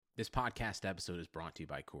This podcast episode is brought to you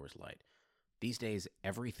by Coors Light. These days,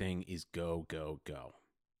 everything is go, go, go.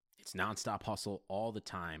 It's nonstop hustle all the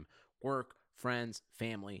time. Work, friends,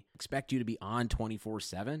 family expect you to be on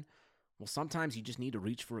 24/7. Well, sometimes you just need to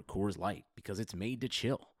reach for a Coors Light because it's made to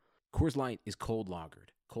chill. Coors Light is cold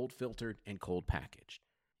lagered, cold filtered, and cold packaged.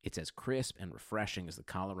 It's as crisp and refreshing as the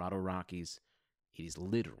Colorado Rockies. It is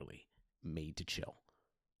literally made to chill.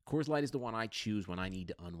 Coors Light is the one I choose when I need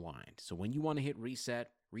to unwind. So when you want to hit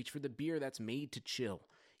reset, reach for the beer that's made to chill.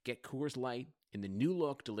 Get Coors Light in the new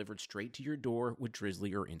look delivered straight to your door with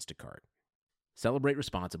Drizzly or Instacart. Celebrate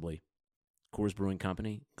responsibly. Coors Brewing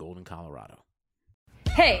Company, Golden, Colorado.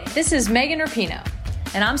 Hey, this is Megan Rapinoe.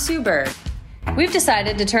 And I'm Sue Bird. We've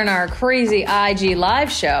decided to turn our crazy IG live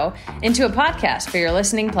show into a podcast for your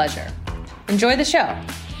listening pleasure. Enjoy the show.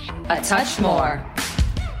 A Touch More.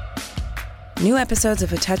 New episodes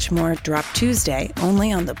of A Touch More drop Tuesday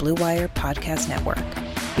only on the Blue Wire Podcast Network.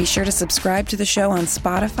 Be sure to subscribe to the show on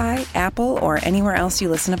Spotify, Apple, or anywhere else you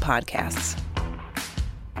listen to podcasts.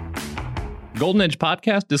 Golden Edge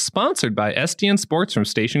Podcast is sponsored by STN Sports from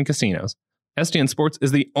Station Casinos. STN Sports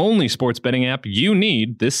is the only sports betting app you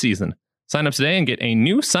need this season. Sign up today and get a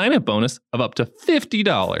new sign-up bonus of up to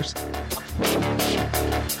 $50.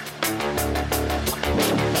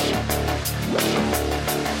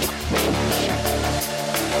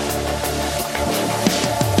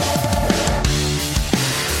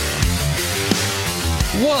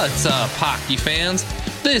 What's up, hockey fans?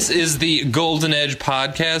 This is the Golden Edge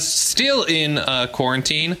Podcast, still in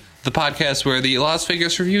quarantine, the podcast where the Las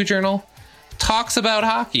Vegas Review-Journal talks about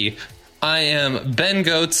hockey. I am Ben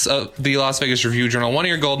Goetz of the Las Vegas Review-Journal, one of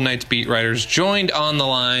your Golden Knights beat writers, joined on the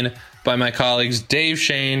line by my colleagues Dave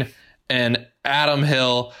Shane and Adam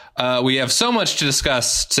Hill. We have so much to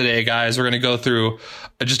discuss today, guys. We're going to go through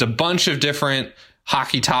just a bunch of different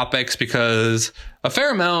hockey topics because a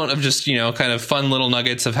fair amount of just, kind of fun little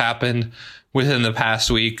nuggets have happened within the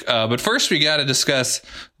past week. But first, we got to discuss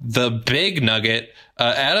the big nugget.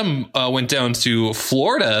 Adam went down to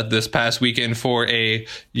Florida this past weekend for a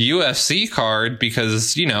UFC card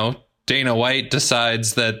because, Dana White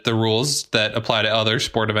decides that the rules that apply to other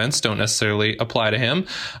sport events don't necessarily apply to him.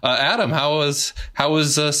 Adam, how was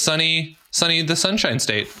sunny the Sunshine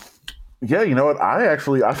State? Yeah, you know what? I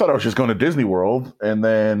thought I was just going to Disney World, and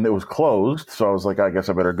then it was closed. So I was like, I guess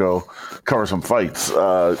I better go cover some fights.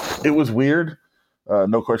 It was weird.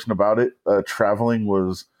 No question about it. Traveling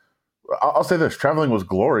was, I'll say this, traveling was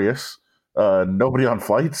glorious. Nobody on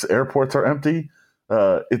flights. Airports are empty.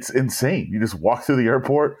 It's insane. You just walk through the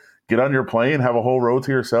airport, get on your plane, have a whole row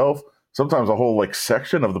to yourself, sometimes a whole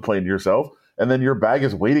section of the plane to yourself, and then your bag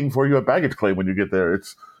is waiting for you at baggage claim when you get there.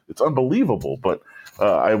 It's unbelievable, but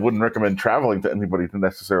I wouldn't recommend traveling to anybody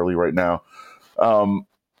necessarily right now. I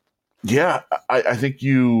think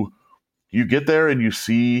you get there and you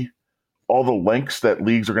see all the lengths that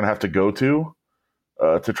leagues are going to have to go to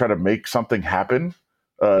try to make something happen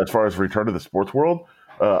as far as return to the sports world.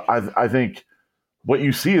 I think what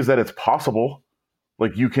you see is that it's possible.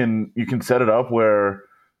 Like you can set it up where,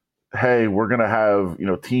 hey, we're going to have,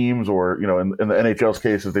 teams or, in the NHL's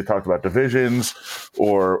cases, they talked about divisions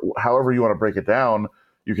or however you want to break it down.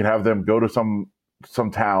 You can have them go to some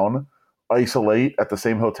town, isolate at the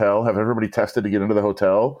same hotel, have everybody tested to get into the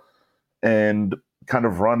hotel and kind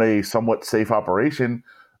of run a somewhat safe operation.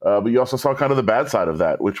 But you also saw kind of the bad side of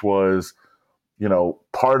that, which was,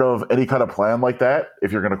 part of any kind of plan like that,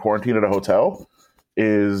 if you're going to quarantine at a hotel,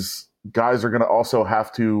 is guys are going to also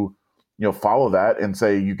have to follow that and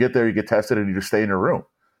say you get there, you get tested, and you just stay in your room.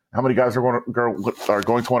 How many guys are going to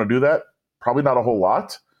want to do that? Probably not a whole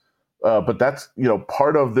lot. But that's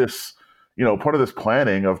part of this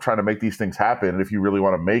planning of trying to make these things happen. And if you really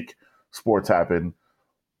want to make sports happen,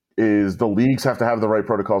 is the leagues have to have the right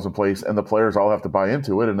protocols in place, and the players all have to buy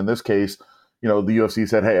into it. And in this case, the UFC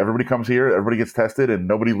said, hey, everybody comes here, everybody gets tested, and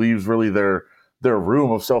nobody leaves really their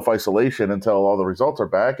room of self-isolation until all the results are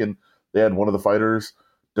back. And they had one of the fighters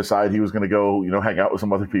decide he was going to go, hang out with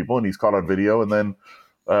some other people, and he's caught on video and then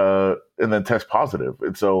test positive.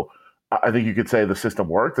 And so I think you could say the system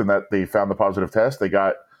worked and that they found the positive test. They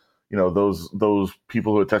got, those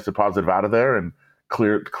people who had tested positive out of there and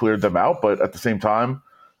cleared them out. But at the same time,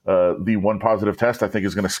 the one positive test, I think,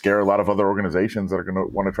 is going to scare a lot of other organizations that are going to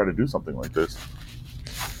want to try to do something like this.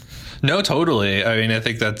 No, totally. I mean, I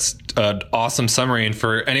think that's an awesome summary. And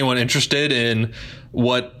for anyone interested in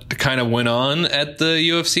what kind of went on at the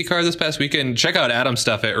UFC card this past weekend, check out Adam's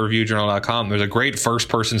stuff at reviewjournal.com. There's a great first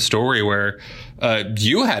person story where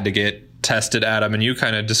you had to get tested, Adam, and you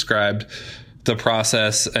kind of described the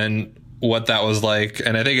process and what that was like.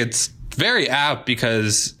 And I think it's very apt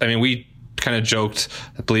because, I mean, we kind of joked,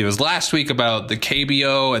 I believe it was last week, about the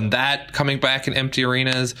KBO and that coming back in empty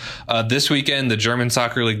arenas. This weekend, the German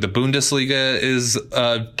soccer league, the Bundesliga, is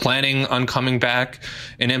planning on coming back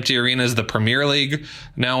in empty arenas. The Premier League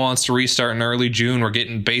now wants to restart in early June. We're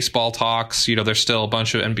getting baseball talks. There's still a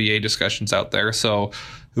bunch of NBA discussions out there. So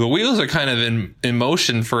the wheels are kind of in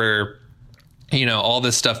motion for, all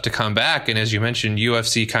this stuff to come back. And as you mentioned,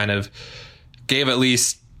 UFC kind of gave at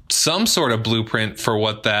least some sort of blueprint for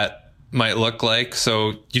what that might look like.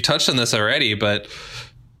 So you touched on this already, but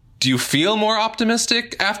do you feel more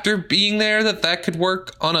optimistic after being there that could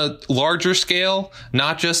work on a larger scale,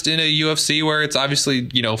 not just in a UFC where it's obviously,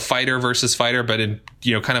 fighter versus fighter, but in,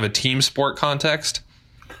 kind of a team sport context?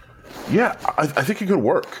 Yeah, I think it could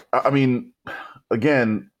work. I mean,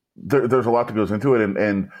 again, there's a lot that goes into it,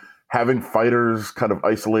 and having fighters kind of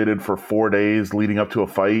isolated for 4 days leading up to a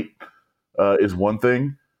fight is one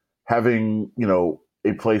thing. Having,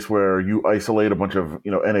 a place where you isolate a bunch of,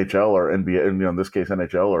 NHL or NBA, and in this case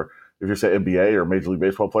NHL, or if you say NBA or Major League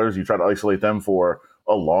Baseball players, you try to isolate them for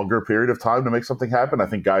a longer period of time to make something happen. I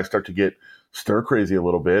think guys start to get stir crazy a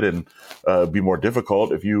little bit and be more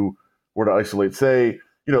difficult. If you were to isolate, say,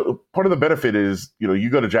 part of the benefit is, you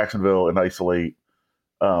go to Jacksonville and isolate,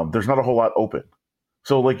 there's not a whole lot open.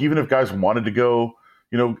 So like, even if guys wanted to go,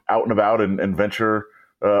 out and about and venture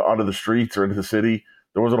onto the streets or into the city,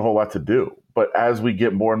 there wasn't a whole lot to do. But as we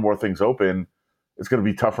get more and more things open, it's going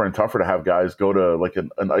to be tougher and tougher to have guys go to like an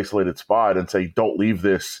isolated spot and say, don't leave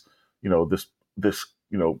this, this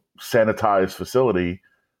sanitized facility.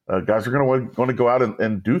 Guys are going to want to go out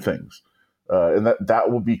and do things. And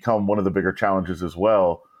that will become one of the bigger challenges as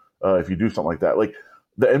well. If you do something like that, like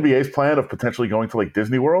the NBA's plan of potentially going to like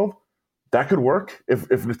Disney World, that could work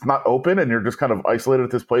if it's not open and you're just kind of isolated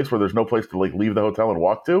at this place where there's no place to like leave the hotel and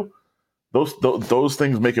walk to. Those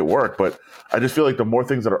things make it work, but I just feel like the more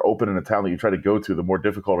things that are open in a town that you try to go to, the more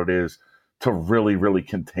difficult it is to really, really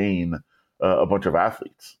contain a bunch of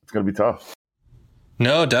athletes. It's going to be tough.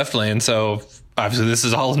 No, definitely. And so obviously this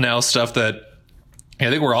is all now stuff that I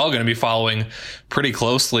think we're all going to be following pretty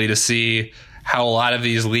closely to see how a lot of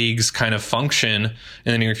these leagues kind of function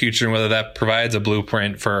in the near future and whether that provides a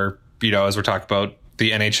blueprint for, as we're talking about, the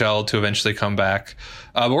NHL to eventually come back.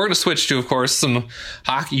 But we're going to switch to, of course, some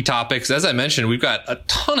hockey topics. As I mentioned, we've got a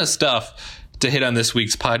ton of stuff to hit on this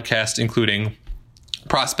week's podcast, including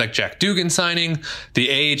prospect Jack Dugan signing,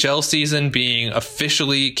 the AHL season being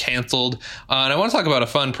officially canceled. And I want to talk about a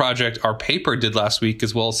fun project our paper did last week,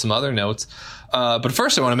 as well as some other notes. But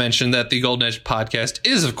first, I want to mention that the Golden Edge podcast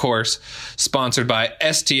is, of course, sponsored by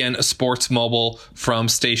STN Sports Mobile from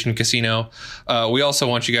Station Casino. We also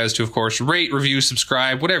want you guys to, of course, rate, review,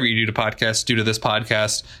 subscribe, whatever you do to podcasts, do to this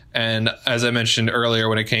podcast. And as I mentioned earlier,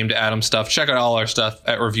 when it came to Adam's stuff, check out all our stuff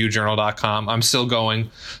at reviewjournal.com. I'm still going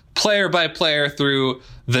player by player through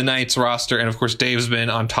the Knights roster. And, of course, Dave's been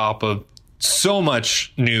on top of so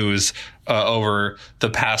much news over the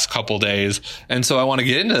past couple days. And so I want to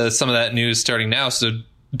get into some of that news starting now. So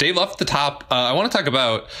Dave, off the top, I want to talk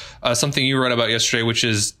about something you wrote about yesterday, which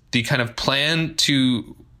is the kind of plan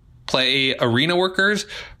to play arena workers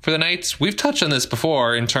for the Knights. We've touched on this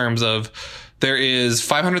before in terms of there is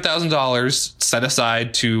 $500,000 set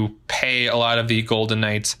aside to pay a lot of the Golden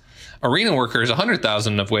Knights arena workers,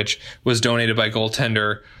 $100,000 of which was donated by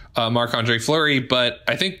goaltender Marc-Andre Fleury. But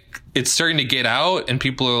I think it's starting to get out and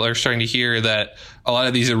people are starting to hear that a lot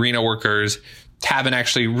of these arena workers haven't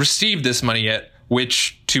actually received this money yet,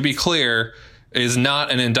 which, to be clear, is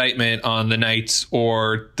not an indictment on the Knights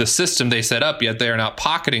or the system they set up yet. They are not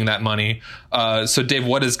pocketing that money. So Dave,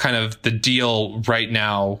 what is kind of the deal right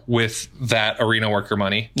now with that arena worker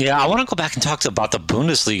money? Yeah, I want to go back and talk about the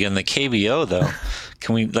Bundesliga and the KBO though.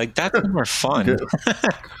 Can we, like, that's more fun.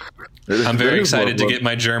 I'm very excited to get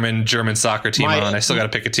my German soccer team on. I still got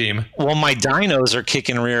to pick a team. Well, my Dinos are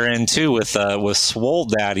kicking rear end too with Swole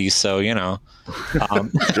Daddy. So, and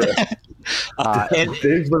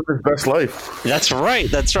Dave's living his best life. That's right.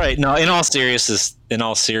 That's right. No, in all seriousness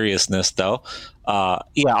though,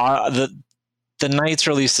 the Knights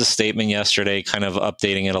released a statement yesterday, kind of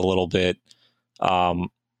updating it a little bit.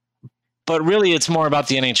 But really, it's more about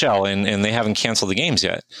the NHL, and they haven't canceled the games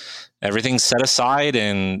yet. Everything's set aside,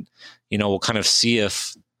 and we'll kind of see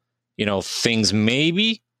if things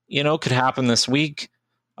maybe could happen this week.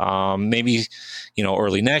 Maybe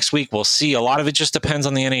early next week. We'll see. A lot of it just depends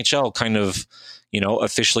on the NHL kind of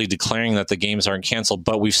officially declaring that the games aren't canceled.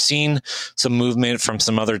 But we've seen some movement from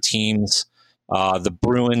some other teams. The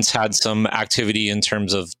Bruins had some activity in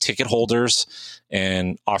terms of ticket holders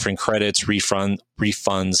and offering credits,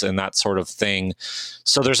 refunds, and that sort of thing.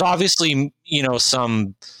 So there's obviously,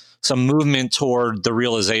 some some movement toward the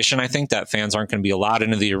realization, I think, that fans aren't going to be allowed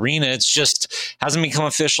into the arena. It's just hasn't become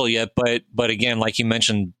official yet. But again, like you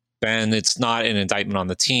mentioned, Ben, it's not an indictment on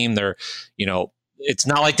the team. They're, it's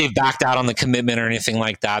not like they've backed out on the commitment or anything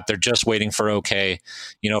like that. They're just waiting for okay,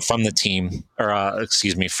 from the team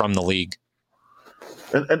from the league.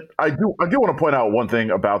 And I do want to point out one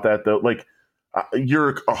thing about that, though. Like,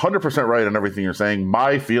 you're 100% right on everything you're saying.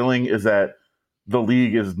 My feeling is that the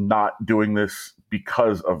league is not doing this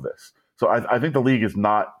because of this. So I think the league is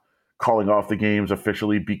not calling off the games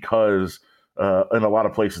officially because in a lot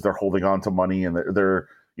of places they're holding on to money and they're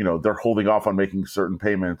holding off on making certain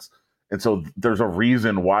payments. And so there's a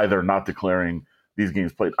reason why they're not declaring these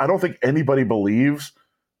games played. I don't think anybody believes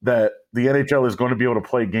that the NHL is going to be able to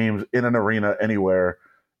play games in an arena anywhere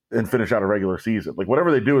and finish out a regular season. Like,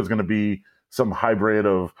 whatever they do is going to be some hybrid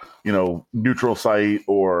of, neutral site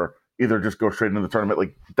or either just go straight into the tournament.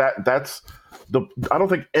 Like I don't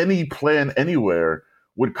think any plan anywhere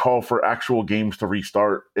would call for actual games to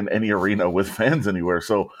restart in any arena with fans anywhere.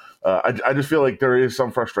 So I just feel like there is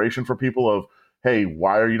some frustration for people of, hey,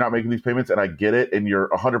 why are you not making these payments? And I get it. And you're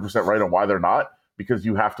 100% right on why they're not, because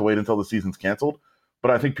you have to wait until the season's canceled. But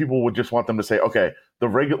I think people would just want them to say, okay,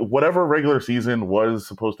 whatever regular season was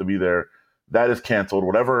supposed to be there, that is canceled.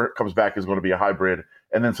 Whatever comes back is going to be a hybrid.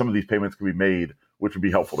 And then some of these payments can be made, which would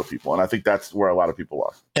be helpful to people. And I think that's where a lot of people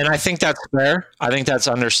are. And I think that's fair. I think that's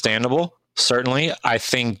understandable. Certainly. I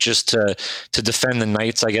think just to defend the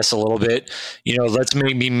Knights, I guess, a little bit, let's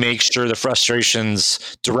maybe make sure the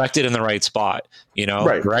frustration's directed in the right spot,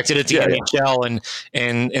 right. Directed at the NHL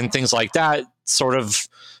and things like that, sort of,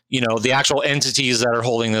 the actual entities that are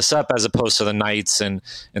holding this up as opposed to the Knights and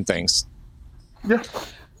things. Yeah.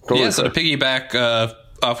 Totally. So to piggyback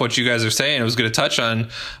off what you guys are saying, I was going to touch on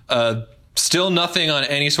still nothing on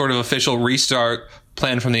any sort of official restart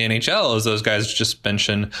plan from the NHL, as those guys just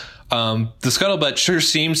mentioned. The scuttlebutt sure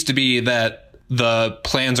seems to be that the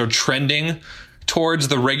plans are trending towards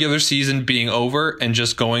the regular season being over and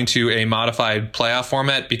just going to a modified playoff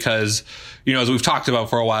format because, as we've talked about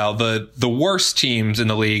for a while, the worst teams in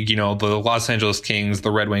the league, the Los Angeles Kings,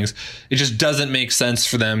 the Red Wings, it just doesn't make sense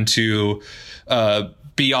for them to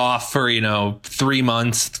be off for 3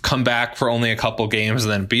 months, come back for only a couple games,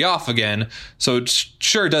 and then be off again. So it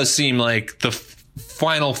sure does seem like the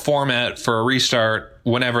final format for a restart,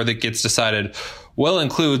 whenever that gets decided, will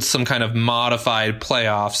include some kind of modified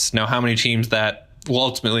playoffs. Now, how many teams that will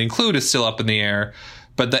ultimately include is still up in the air,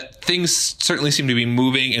 but that things certainly seem to be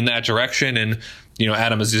moving in that direction. And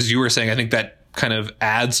Adam, as you were saying, I think that kind of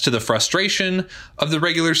adds to the frustration of the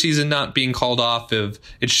regular season not being called off. If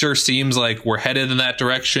it sure seems like we're headed in that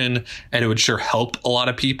direction, and it would sure help a lot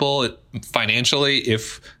of people financially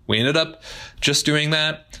if we ended up just doing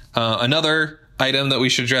that. Another item that we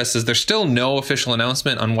should address is there's still no official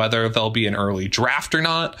announcement on whether there'll be an early draft or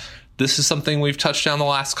not. This is something we've touched on the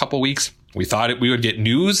last couple weeks. We thought we would get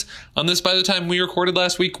news on this by the time we recorded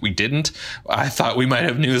last week. We didn't. I thought we might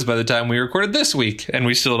have news by the time we recorded this week, and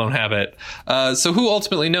we still don't have it. So who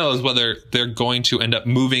ultimately knows whether they're going to end up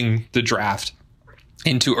moving the draft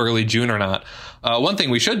into early June or not? One thing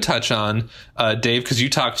we should touch on, Dave, because you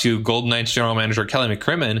talked to Golden Knights general manager Kelly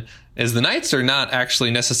McCrimmon, is the Knights are not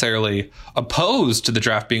actually necessarily opposed to the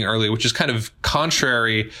draft being early, which is kind of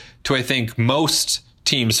contrary to, I think, most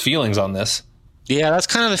teams' feelings on this. Yeah, that's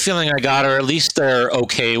kind of the feeling I got, or at least they're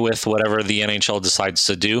okay with whatever the NHL decides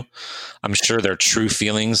to do. I'm sure their true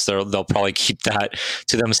feelings, they'll probably keep that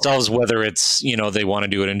to themselves, whether it's, they want to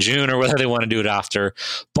do it in June or whether they want to do it after.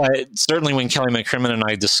 But certainly when Kelly McCrimmon and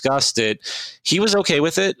I discussed it, he was okay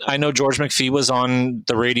with it. I know George McPhee was on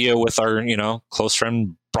the radio with our, close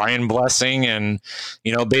friend Brian Blessing and,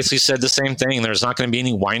 basically said the same thing. There's not going to be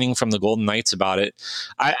any whining from the Golden Knights about it.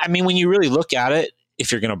 I mean, when you really look at it,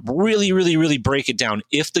 if you're going to really, really, really break it down,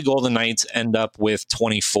 if the Golden Knights end up with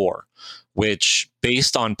 24, which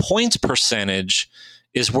based on points percentage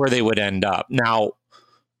is where they would end up. Now,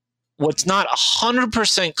 what's not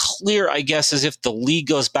 100% clear, I guess, is if the league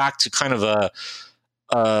goes back to kind of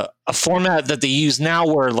a format that they use now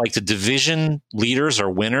where like the division leaders or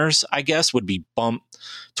winners, I guess, would be bumped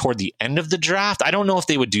toward the end of the draft. I don't know if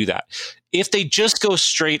they would do that. If they just go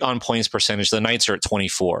straight on points percentage, the Knights are at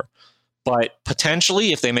 24. But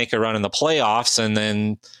potentially, if they make a run in the playoffs and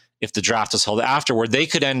then if the draft is held afterward, they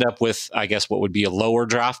could end up with, I guess, what would be a lower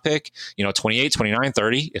draft pick, 28, 29,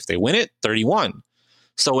 30. If they win it, 31.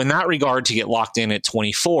 So in that regard, to get locked in at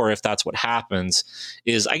 24, if that's what happens,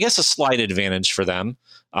 is, I guess, a slight advantage for them.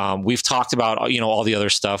 We've talked about, all the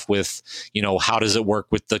other stuff with, how does it work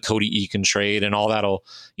with the Cody Eakin trade and all that'll,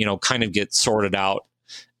 kind of get sorted out.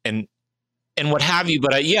 And what have you.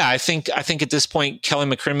 But I think at this point, Kelly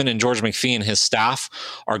McCrimmon and George McPhee and his staff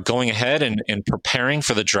are going ahead and preparing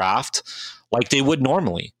for the draft like they would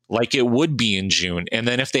normally, like it would be in June. And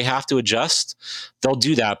then if they have to adjust, they'll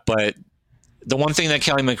do that. But the one thing that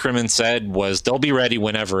Kelly McCrimmon said was they'll be ready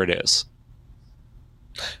whenever it is.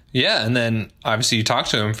 Yeah, and then obviously you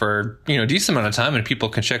talked to him for a decent amount of time, and people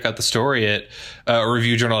can check out the story at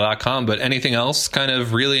reviewjournal.com. But anything else kind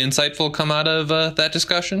of really insightful come out of that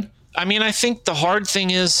discussion? I mean, I think the hard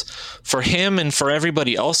thing is for him and for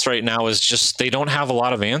everybody else right now is just they don't have a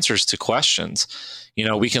lot of answers to questions.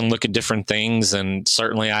 We can look at different things, and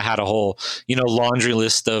certainly I had a whole, laundry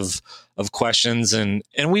list of questions, and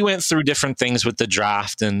we went through different things with the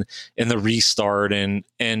draft and the restart, and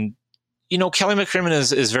Kelly McCrimmon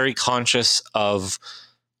is very conscious of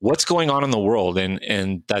what's going on in the world,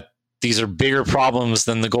 and that these are bigger problems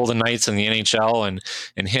than the Golden Knights and the NHL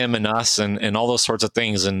and him and us and all those sorts of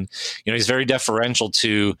things. And, he's very deferential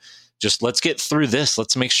to just let's get through this.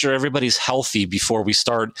 Let's make sure everybody's healthy before we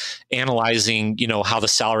start analyzing, how the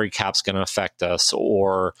salary cap's going to affect us,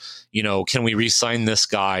 or, can we re-sign this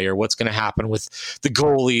guy, or what's going to happen with the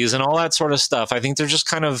goalies and all that sort of stuff. I think they're just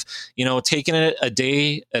kind of, taking it a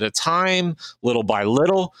day at a time, little by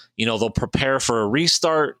little. They'll prepare for a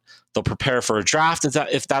restart. They'll prepare for a draft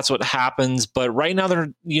if that's what happens. But right now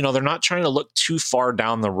they're not trying to look too far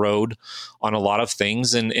down the road on a lot of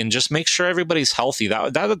things, and just make sure everybody's healthy.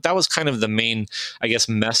 That was kind of the main, I guess,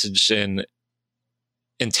 message and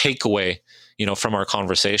takeaway, from our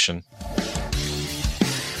conversation.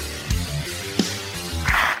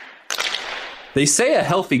 They say a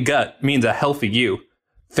healthy gut means a healthy you.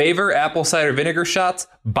 Favor apple cider vinegar shots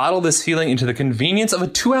bottle this feeling into the convenience of a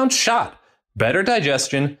 2-ounce shot. Better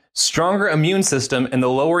digestion, stronger immune system, and the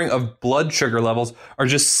lowering of blood sugar levels are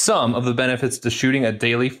just some of the benefits to shooting a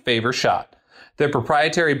daily Favor shot. Their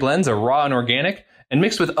proprietary blends are raw and organic and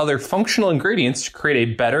mixed with other functional ingredients to create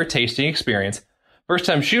a better tasting experience.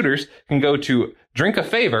 First-time shooters can go to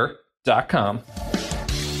drinkafavor.com.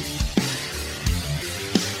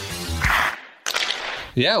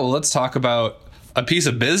 Yeah, well, let's talk about a piece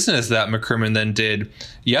of business that McCrimmon then did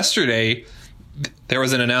yesterday. There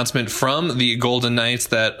was an announcement from the Golden Knights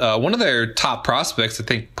that one of their top prospects, I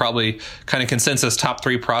think probably kind of consensus top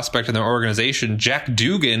 3 prospect in their organization, Jack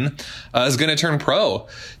Dugan, is going to turn pro.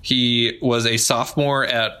 He was a sophomore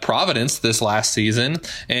at Providence this last season,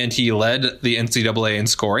 and he led the NCAA in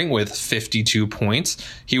scoring with 52 points.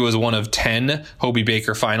 He was one of 10 Hobey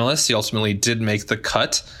Baker finalists. He ultimately did make the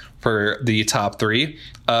cut for the top 3.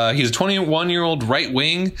 He's a 21-year-old right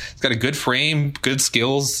wing. He's got a good frame, good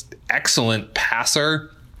skills, excellent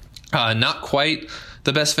passer. Not quite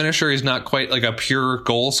the best finisher. He's not quite like a pure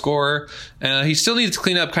goal scorer. He still needs to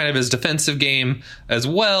clean up kind of his defensive game as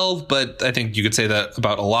well, but I think you could say that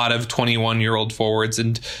about a lot of 21-year-old forwards,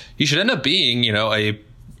 and he should end up being, a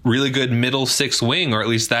really good middle 6 wing, or at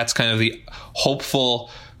least that's kind of the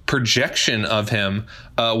hopeful projection of him.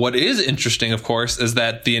 What is interesting, of course, is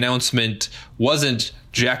that the announcement wasn't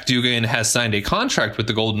Jack Dugan has signed a contract with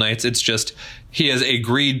the Golden Knights. It's just he has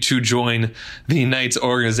agreed to join the Knights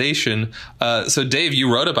organization. So, Dave,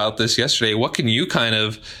 you wrote about this yesterday. What can you kind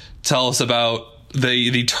of tell us about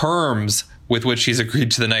the terms with which he's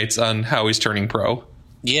agreed to the Knights on how he's turning pro?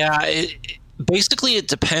 Yeah, basically it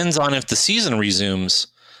depends on if the season resumes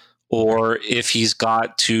or if he's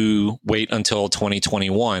got to wait until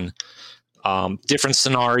 2021. Different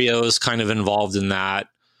scenarios kind of involved in that.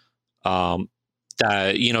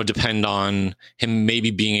 That, depend on him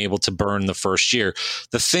maybe being able to burn the first year.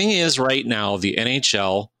 The thing is, right now, the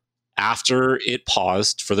NHL, after it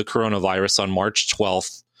paused for the coronavirus on March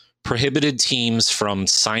 12th, prohibited teams from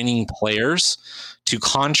signing players to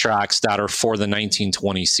contracts that are for the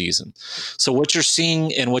 1920 season. So what you're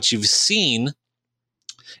seeing and what you've seen,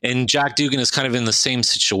 and Jack Dugan is kind of in the same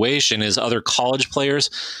situation as other college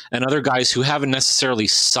players and other guys who haven't necessarily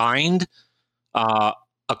signed a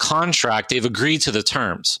contract. They've agreed to the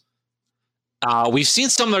terms. We've seen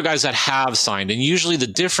some other guys that have signed, and usually the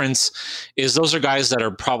difference is those are guys that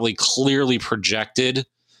are probably clearly projected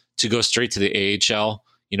to go straight to the AHL.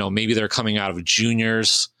 Maybe they're coming out of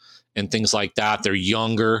juniors and things like that. They're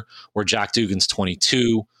younger, where Jack Dugan's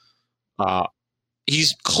 22.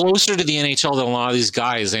 He's closer to the NHL than a lot of these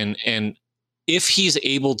guys, and if he's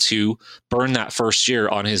able to burn that first year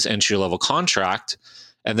on his entry-level contract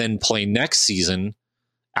and then play next season,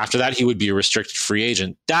 after that, he would be a restricted free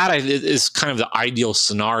agent. That is kind of the ideal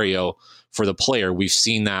scenario for the player. We've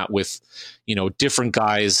seen that with, different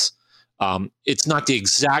guys. It's not the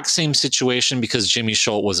exact same situation because Jimmy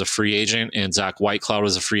Schultz was a free agent and Zach Whitecloud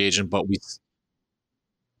was a free agent, but we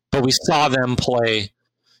saw them play,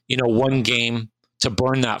 one game to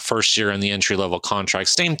burn that first year in the entry level contract.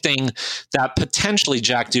 Same thing that potentially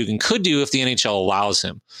Jack Dugan could do if the NHL allows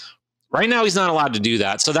him. Right now, he's not allowed to do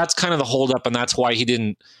that. So that's kind of the holdup. And that's why he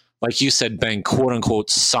didn't, like you said, Ben, quote unquote,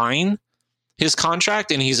 sign his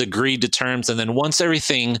contract, and he's agreed to terms. And then once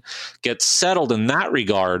everything gets settled in that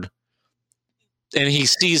regard, and he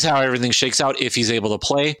sees how everything shakes out, if he's able to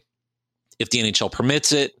play, if the NHL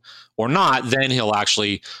permits it or not, then he'll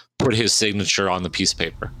actually put his signature on the piece of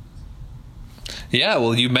paper. Yeah,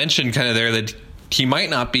 well, you mentioned kind of there that he might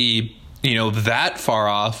not be, that far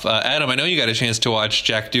off. Adam, I know you got a chance to watch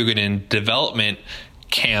Jack Dugan in development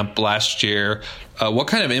camp last year. What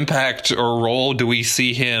kind of impact or role do we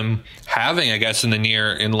see him having, I guess, in the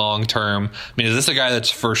near and long term? I mean, is this a guy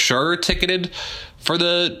that's for sure ticketed for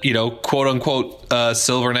the, quote unquote,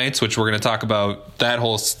 Silver Knights, which we're going to talk about that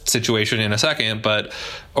whole situation in a second,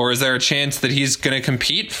 or is there a chance that he's going to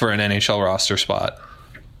compete for an NHL roster spot?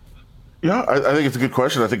 Yeah, I think it's a good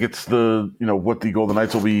question. I think it's what the Golden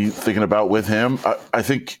Knights will be thinking about with him. I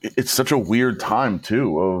think it's such a weird time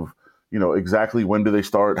too of, exactly when do they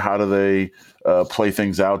start? How do they play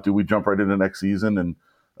things out? Do we jump right into next season? And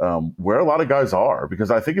where a lot of guys are,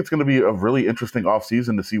 because I think it's going to be a really interesting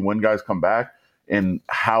offseason to see when guys come back and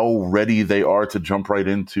how ready they are to jump right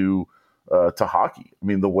into to hockey. I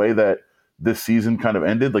mean, the way that this season kind of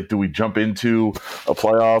ended, like, do we jump into a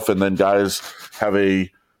playoff and then guys have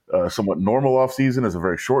a somewhat normal offseason as a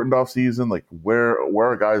very shortened offseason? Like, where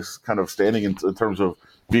are guys kind of standing in terms of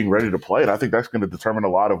being ready to play? And I think that's going to determine a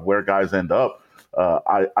lot of where guys end up.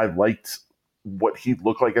 I liked what he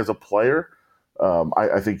looked like as a player.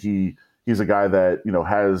 I think he's a guy that,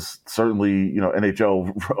 has certainly,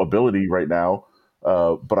 NHL ability right now.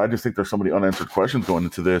 But I just think there's so many unanswered questions going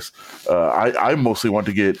into this. I mostly want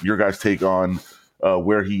to get your guys' take on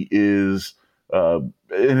where he is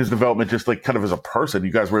in his development, just like kind of as a person.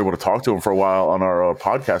 You guys were able to talk to him for a while on our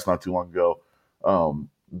podcast not too long ago.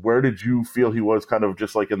 Where did you feel he was kind of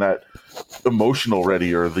just like in that emotional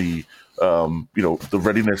ready, or the the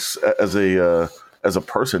readiness as a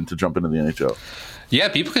person to jump into the NHL? Yeah,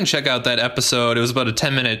 people can check out that episode. It was about a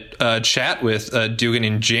 10-minute chat with Dugan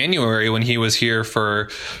in January when he was here for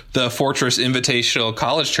the Fortress Invitational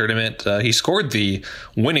College Tournament. He scored the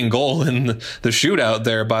winning goal in the shootout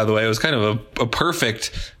there, by the way. It was kind of a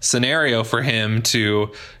perfect scenario for him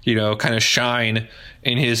to, kind of shine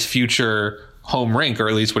in his future home rink, or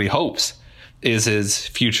at least what he hopes is his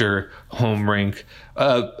future home rink.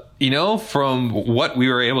 From what we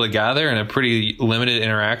were able to gather in a pretty limited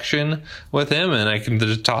interaction with him, and I can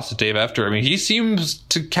just toss it to Dave after. I mean, he seems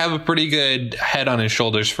to have a pretty good head on his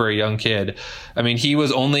shoulders for a young kid. I mean, he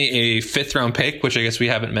was only a 5th round pick, which I guess we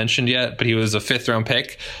haven't mentioned yet, but he was a 5th round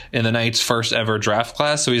pick in the Knights' first ever draft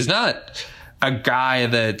class. So he's not a guy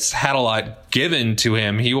that's had a lot given to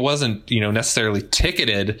him. He wasn't, necessarily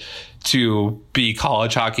ticketed to be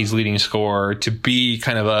college hockey's leading scorer, to be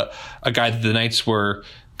kind of a guy that the Knights were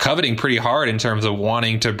coveting pretty hard in terms of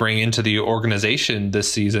wanting to bring into the organization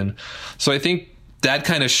this season. So I think that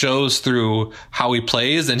kind of shows through how he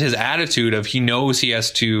plays and his attitude of, he knows he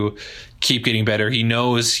has to keep getting better. He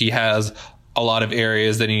knows he has a lot of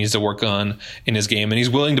areas that he needs to work on in his game, and he's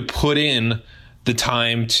willing to put in the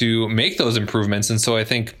time to make those improvements. And so I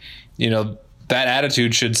think, that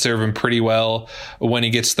attitude should serve him pretty well when he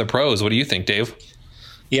gets to the pros. What do you think, Dave?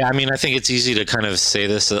 Yeah, I mean, I think it's easy to kind of say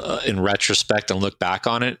this in retrospect and look back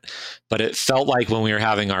on it, but it felt like when we were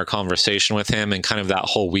having our conversation with him and kind of that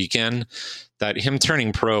whole weekend, that him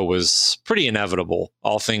turning pro was pretty inevitable,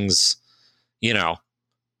 all things,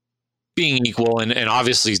 being equal. And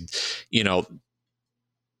obviously,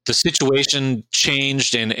 the situation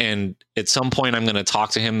changed, and at some point I'm going to talk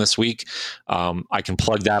to him this week. I can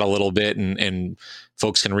plug that a little bit, and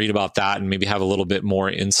folks can read about that and maybe have a little bit more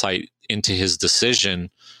insight into his decision.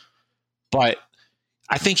 But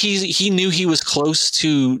I think he knew he was close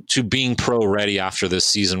to being pro ready after this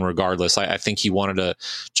season regardless. I think he wanted to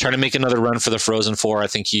try to make another run for the Frozen Four. I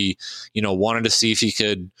think he, wanted to see if he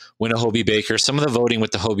could win a Hobey Baker. Some of the voting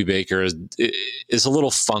with the Hobey Baker is a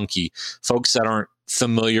little funky. Folks that aren't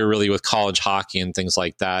familiar really with college hockey and things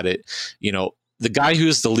like that, the guy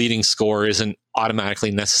who's the leading scorer isn't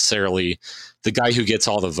automatically necessarily the guy who gets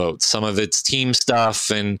all the votes. Some of it's team stuff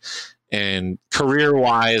and career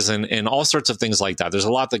wise and all sorts of things like that. There's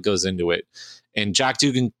a lot that goes into it. And Jack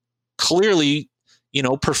Dugan clearly,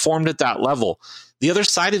 performed at that level. The other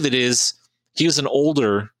side of it is he was an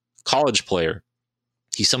older college player.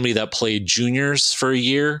 He's somebody that played juniors for a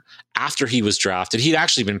year after he was drafted. He'd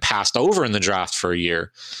actually been passed over in the draft for a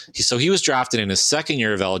year. So he was drafted in his second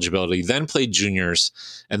year of eligibility, then played juniors,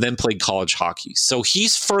 and then played college hockey. So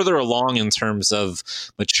he's further along in terms of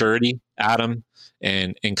maturity, Adam,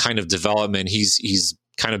 and kind of development. He's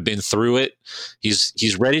kind of been through it.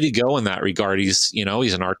 He's ready to go in that regard. He's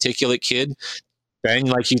an articulate kid. Ben,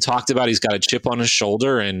 like you talked about, he's got a chip on his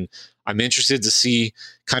shoulder, and I'm interested to see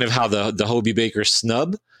kind of how the Hobey Baker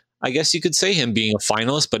snub, I guess you could say, him being a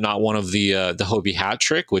finalist, but not one of the Hobey hat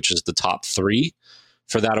trick, which is the top 3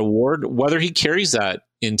 for that award, whether he carries that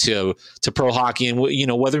into pro hockey, and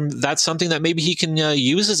whether that's something that maybe he can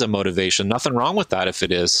use as a motivation. Nothing wrong with that if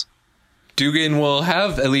it is. Dugan will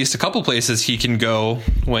have at least a couple places he can go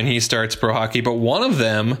when he starts pro hockey, but one of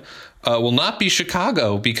them will not be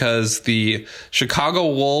Chicago, because the Chicago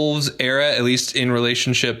Wolves era, at least in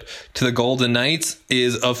relationship to the Golden Knights,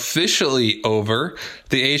 is officially over.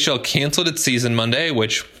 The AHL canceled its season Monday,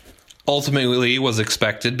 which ultimately was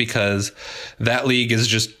expected because that league is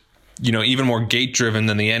just, even more gate driven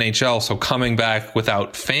than the NHL. So coming back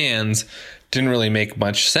without fans didn't really make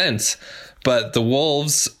much sense. But the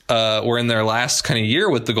Wolves were in their last kind of year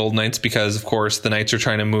with the Golden Knights because, of course, the Knights are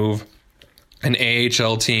trying to move an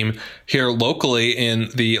AHL team here locally in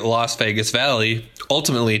the Las Vegas Valley,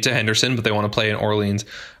 ultimately to Henderson, but they want to play in Orleans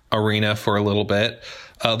Arena for a little bit.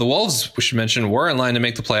 The Wolves, we should mention, were in line to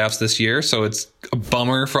make the playoffs this year, so it's a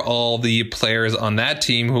bummer for all the players on that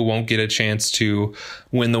team who won't get a chance to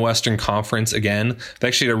win the Western Conference again. They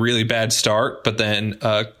actually had a really bad start, but then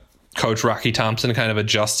Coach Rocky Thompson kind of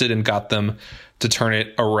adjusted and got them to turn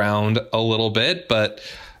it around a little bit. But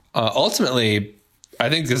ultimately, I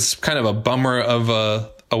think this is kind of a bummer of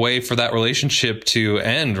a way for that relationship to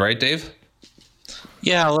end, right, Dave?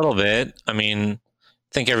 Yeah, a little bit. I mean,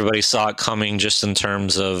 I think everybody saw it coming just in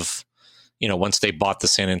terms of, once they bought the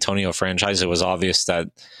San Antonio franchise, it was obvious that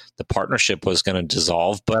the partnership was going to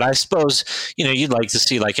dissolve. But I suppose, you'd like to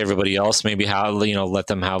see, like everybody else, maybe let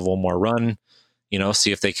them have one more run,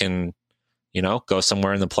 see if they can, go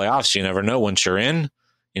somewhere in the playoffs. You never know. Once you're in,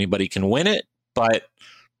 anybody can win it. But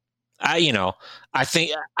I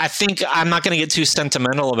think I'm not going to get too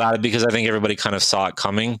sentimental about it because I think everybody kind of saw it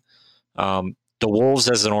coming. The Wolves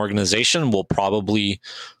as an organization will probably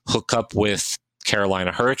hook up with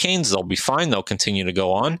Carolina Hurricanes. They'll be fine. They'll continue to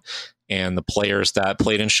go on. And the players that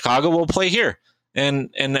played in Chicago will play here. And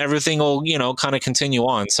everything will, kind of continue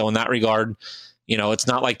on. So in that regard, it's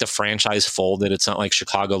not like the franchise folded. It's not like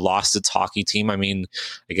Chicago lost its hockey team. I mean,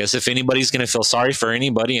 I guess if anybody's going to feel sorry for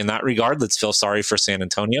anybody in that regard, let's feel sorry for San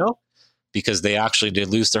Antonio, because they actually did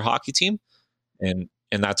lose their hockey team, and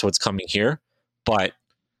that's what's coming here. But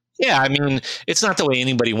yeah, I mean, it's not the way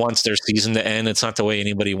anybody wants their season to end. It's not the way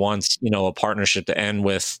anybody wants, a partnership to end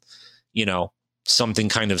with, something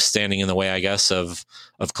kind of standing in the way, I guess, of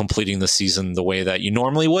completing the season the way that you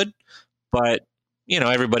normally would. But,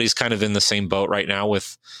 everybody's kind of in the same boat right now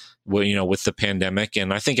with the pandemic.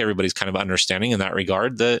 And I think everybody's kind of understanding in that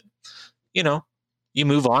regard that, you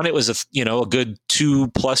move on. It was a good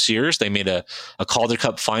 2+ years. They made a Calder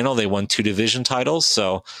Cup final. They won 2 division titles.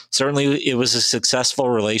 So certainly it was a successful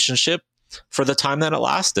relationship for the time that it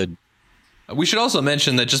lasted. We should also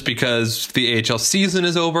mention that just because the AHL season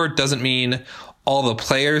is over doesn't mean all the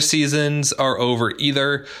player seasons are over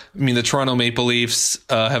either. I mean, the Toronto Maple Leafs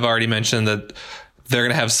have already mentioned that they're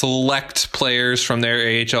going to have select players from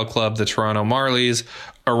their AHL club, the Toronto Marlies,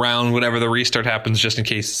 around whenever the restart happens, just in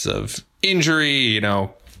case of injury,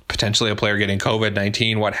 potentially a player getting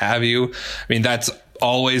COVID-19, what have you. I mean, that's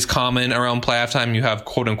always common around playoff time. You have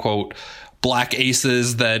quote unquote black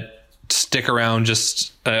aces that stick around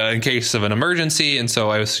just in case of an emergency. And so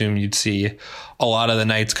I assume you'd see a lot of the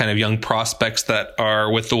Knights kind of young prospects that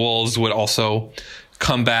are with the Wolves would also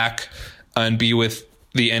come back and be with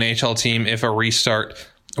the NHL team if a restart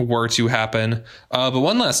were to happen. But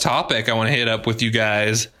one last topic I want to hit up with you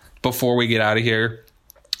guys before we get out of here.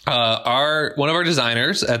 One of our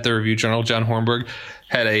designers at the Review Journal, John Hornberg,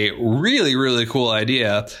 had a really, really cool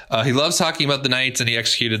idea. He loves talking about the Knights, and he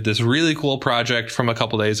executed this really cool project from a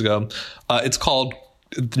couple days ago. It's called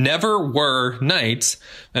Never Were Knights,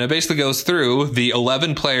 and it basically goes through the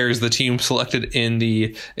 11 players the team selected in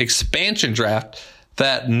the expansion draft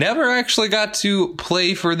that never actually got to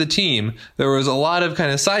play for the team. There was a lot of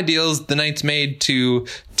kind of side deals the Knights made to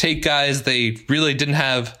take guys they really didn't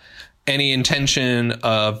have any intention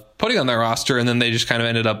of putting on their roster, and then they just kind of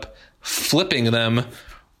ended up flipping them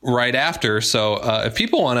right after. So if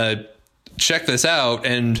people want to check this out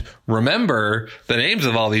and remember the names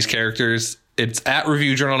of all these characters, It's at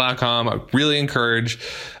reviewjournal.com. I really encourage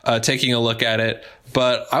taking a look at it.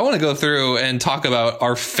 But I want to go through and talk about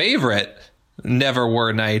our favorite Never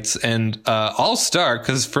Were Nights. And I'll start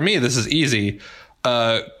because for me, this is easy.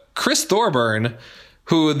 Chris Thorburn,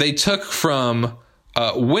 who they took from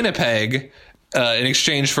Winnipeg in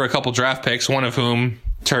exchange for a couple draft picks, one of whom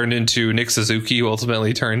turned into Nick Suzuki, who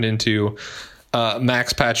ultimately turned into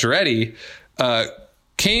Max Pacioretty,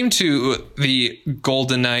 came to the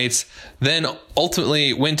Golden Knights, then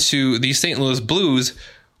ultimately went to the St. Louis Blues,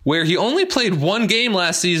 where he only played one game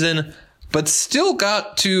last season, but still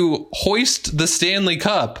got to hoist the Stanley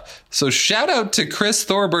Cup. So shout out to Chris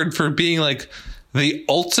Thorburn for being like the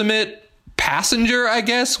ultimate passenger, I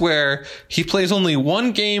guess, where he plays only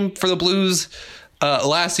one game for the Blues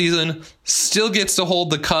last season, still gets to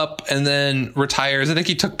hold the cup, and then retires. I think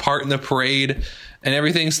he took part in the parade and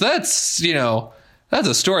everything. So that's, that's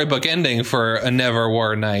a storybook ending for a Never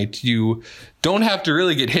War Night. You don't have to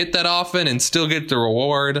really get hit that often and still get the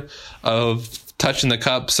reward of touching the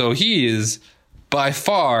cup. So he is by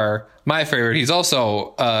far my favorite. He's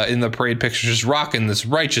also in the parade picture just rocking this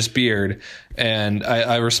righteous beard, and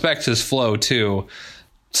I respect his flow too.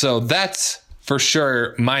 So that's for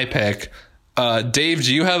sure my pick. Dave,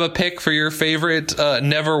 do you have a pick for your favorite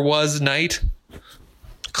Never Was Night?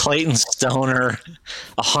 Clayton Stoner,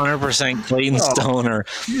 100% Clayton Stoner.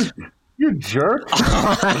 You jerk.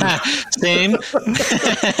 Same.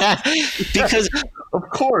 Because, of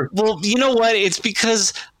course. Well, you know what? It's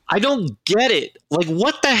because I don't get it. Like,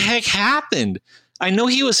 what the heck happened? I know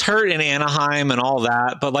he was hurt in Anaheim and all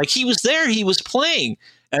that, but like he was there, he was playing.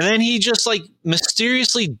 And then he just like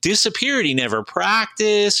mysteriously disappeared. He never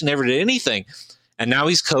practiced, never did anything. And now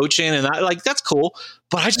he's coaching, and that's cool.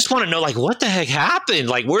 But I just want to know, like, what the heck happened?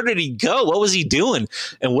 Like, where did he go? What was he doing?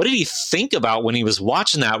 And what did he think about when he was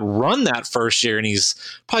watching that run that first year? And he's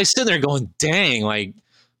probably sitting there going, dang, like,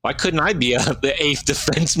 why couldn't I be the eighth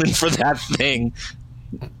defenseman for that thing?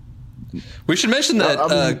 We should mention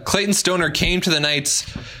that Clayton Stoner came to the Knights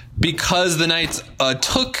because the Knights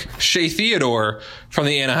took Shea Theodore from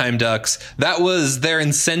the Anaheim Ducks. That was their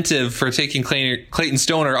incentive for taking Clayton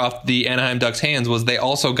Stoner off the Anaheim Ducks' hands, was they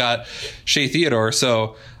also got Shea Theodore.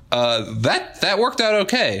 So that worked out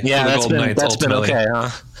okay. Yeah, for the Golden Knights. That's ultimately. been okay,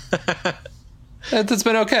 huh? That's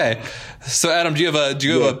been okay. So Adam, do you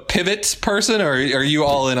have a pivot person, or are you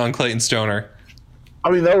all in on Clayton Stoner? I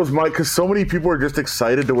mean, that was because so many people were just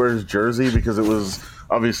excited to wear his jersey because it was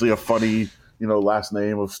obviously a funny, last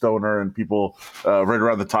name of Stoner, and people right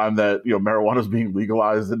around the time that, marijuana was being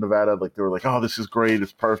legalized in Nevada, like they were like, oh, this is great.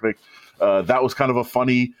 It's perfect. That was kind of a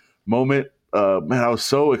funny moment. Man, I was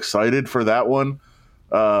so excited for that one.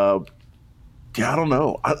 I don't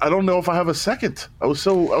know. I don't know if I have a second. I was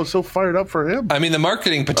so fired up for him. I mean, the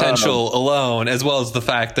marketing potential alone, as well as the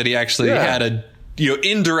fact that he actually had a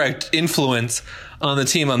indirect influence on the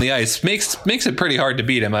team on the ice, makes it pretty hard to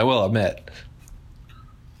beat him, I will admit.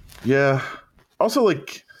 Yeah. Also,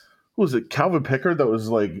 like, who was it? Calvin Pickard, that was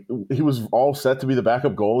like, he was all set to be the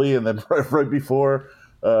backup goalie, and then right before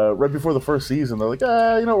the first season, they're like,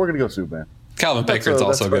 we're gonna go Superman. Calvin Pickard's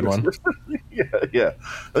also a good one. Yeah.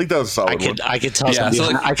 I think that was a solid one. I could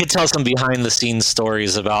tell some behind the scenes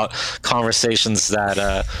stories about conversations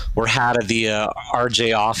that were had at the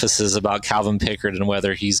RJ offices about Calvin Pickard and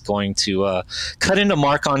whether he's going to cut into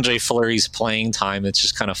Marc-Andre Fleury's playing time. It's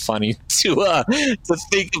just kind of funny to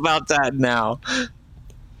think about that now.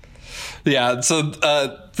 Yeah, so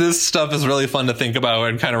this stuff is really fun to think about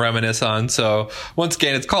and kind of reminisce on. So once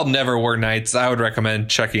again, it's called Never Were Nights. I would recommend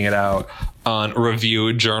checking it out on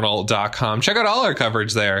reviewjournal.com. Check out all our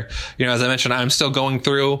coverage there. As I mentioned, I'm still going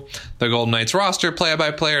through the Golden Knights roster player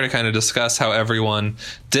by player to kind of discuss how everyone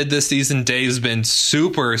did this season. Dave's been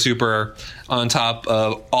super, super on top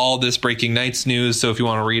of all this Breaking Knights news. So if you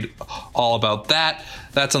want to read all about that,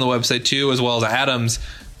 that's on the website too, as well as Adam's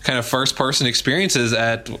kind of first-person experiences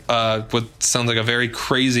at what sounds like a very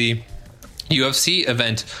crazy UFC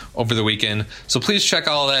event over the weekend. So please check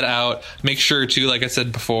all that out. Make sure to, like I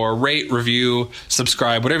said before, rate, review,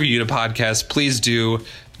 subscribe, whatever you do to podcasts, please do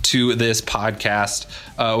to this podcast.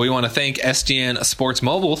 We want to thank SDN Sports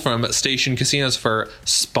Mobile from Station Casinos for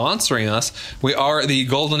sponsoring us. We are the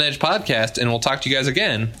Golden Edge Podcast, and we'll talk to you guys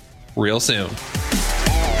again real soon.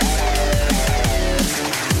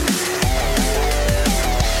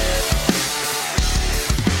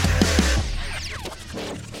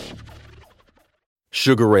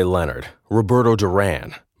 Sugar Ray Leonard, Roberto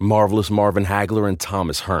Duran, Marvelous Marvin Hagler, and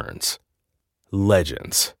Thomas Hearns.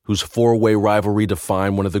 Legends, whose four-way rivalry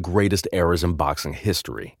defined one of the greatest eras in boxing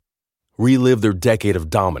history. Relive their decade of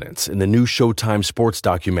dominance in the new Showtime sports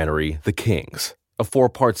documentary, The Kings, a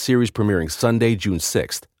 4-part series premiering Sunday, June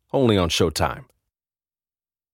 6th, only on Showtime.